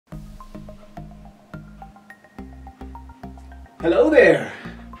Hello there!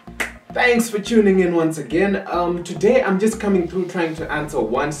 Thanks for tuning in once again. Today I'm just coming through trying to answer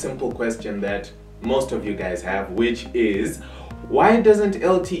one simple question that most of you guys have, which is why doesn't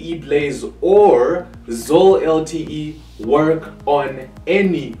LTE Blaze or ZOL LTE work on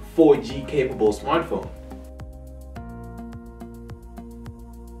any 4G capable smartphone?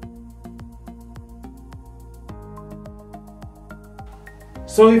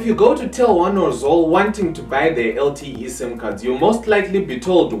 So if you go to TelOne or ZOL wanting to buy their LTE SIM cards, you'll most likely be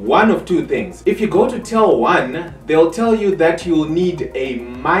told one of two things. If you go to TelOne, they'll tell you that you'll need a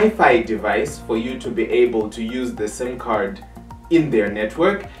MiFi device for you to be able to use the SIM card in their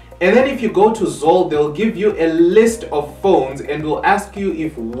network. And then if you go to ZOL, they'll give you a list of phones and will ask you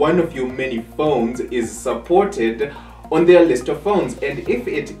if one of your many phones is supported on their list of phones. And if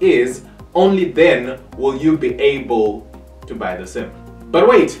it is, only then will you be able to buy the SIM. But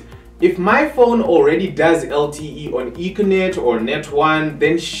wait, if my phone already does LTE on Ethernet or Net1,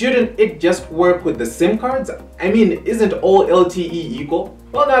 then shouldn't it just work with the SIM cards? I mean, isn't all LTE equal?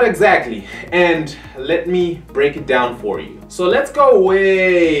 Well, not exactly, and let me break it down for you. So let's go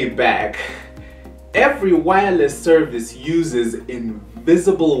way back. Every wireless service uses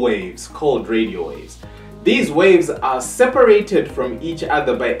invisible waves called radio waves. These waves are separated from each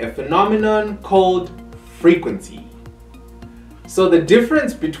other by a phenomenon called frequency. So the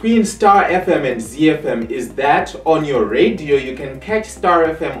difference between Star FM and ZFM is that on your radio you can catch Star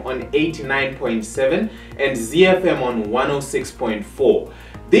FM on 89.7 and ZFM on 106.4.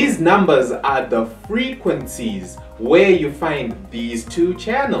 These numbers are the frequencies where you find these two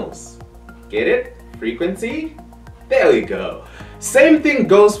channels. Get it? Frequency? There we go. Same thing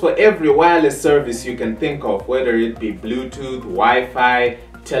goes for every wireless service you can think of, whether it be Bluetooth, Wi-Fi,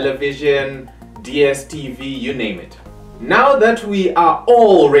 television, DSTV, you name it. Now that we are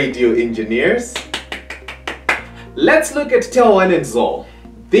all radio engineers, let's look at TelOne and ZOL.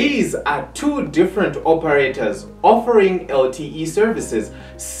 These are two different operators offering LTE services.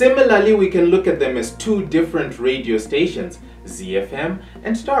 Similarly, we can look at them as two different radio stations, ZFM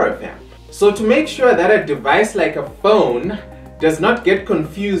and Star FM. So to make sure that a device like a phone does not get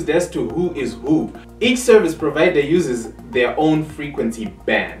confused as to who is who, each service provider uses their own frequency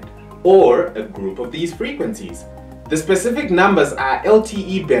band or a group of these frequencies. The specific numbers are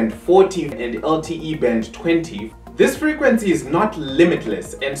LTE band 40 and LTE band 20. This frequency is not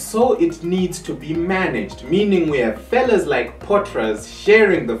limitless and so it needs to be managed, meaning we have fellas like Potras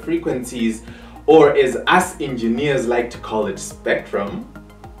sharing the frequencies, or as us engineers like to call it, spectrum.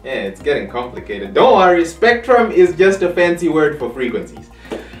 Yeah, it's getting complicated. Don't worry, spectrum is just a fancy word for frequencies.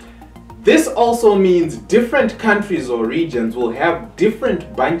 This also means different countries or regions will have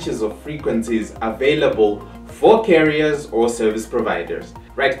different bunches of frequencies available for carriers or service providers.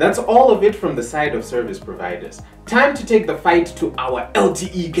 Right, that's all of it from the side of service providers. Time to take the fight to our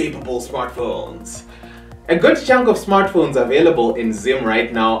LTE capable smartphones. A good chunk of smartphones available in Zim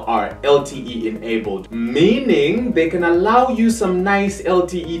right now are LTE enabled, meaning they can allow you some nice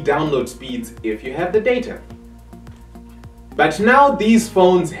LTE download speeds if you have the data. But now these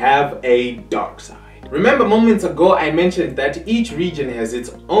phones have a dark side. Remember moments ago I mentioned that each region has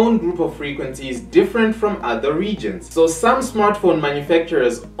its own group of frequencies different from other regions. So some smartphone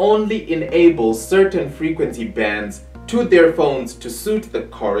manufacturers only enable certain frequency bands to their phones to suit the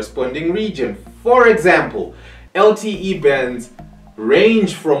corresponding region. For example, LTE bands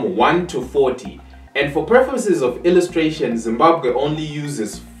range from 1 to 40, and for purposes of illustration, Zimbabwe only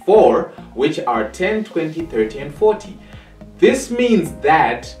uses 4, which are 10, 20, 30 and 40. This means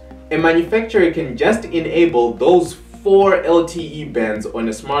that a manufacturer can just enable those 4 LTE bands on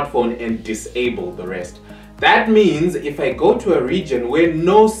a smartphone and disable the rest. That means if I go to a region where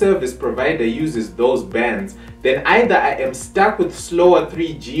no service provider uses those bands, then either I am stuck with slower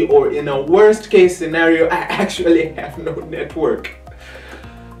 3G or in a worst case scenario, I actually have no network.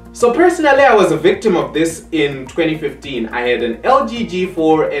 So personally, I was a victim of this in 2015. I had an LG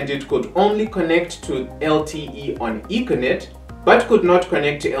G4 and it could only connect to LTE on Ethernet, but could not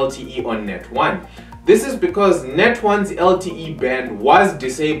connect to LTE on Net1. This is because Net1's LTE band was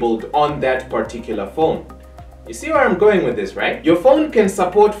disabled on that particular phone. You see where I'm going with this, right? Your phone can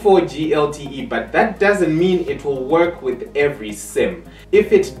support 4G LTE, but that doesn't mean it will work with every SIM.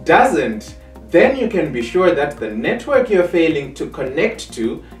 If it doesn't, then you can be sure that the network you're failing to connect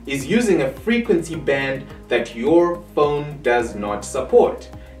to is using a frequency band that your phone does not support.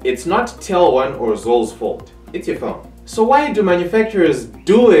 It's not TelOne or ZOL's fault, it's your phone. So why do manufacturers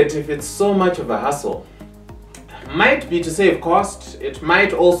do it if it's so much of a hassle? might be to save cost, it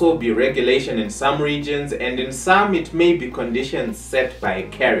might also be regulation in some regions, and in some it may be conditions set by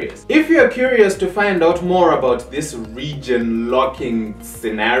carriers. If you're curious to find out more about this region locking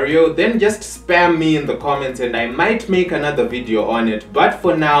scenario, then just spam me in the comments and I might make another video on it. But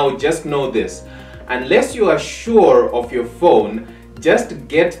for now, just know this: unless you are sure of your phone, just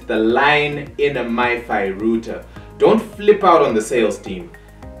get the line in a MiFi router. Don't flip out on the sales team.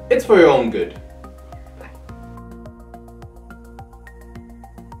 It's for your own good.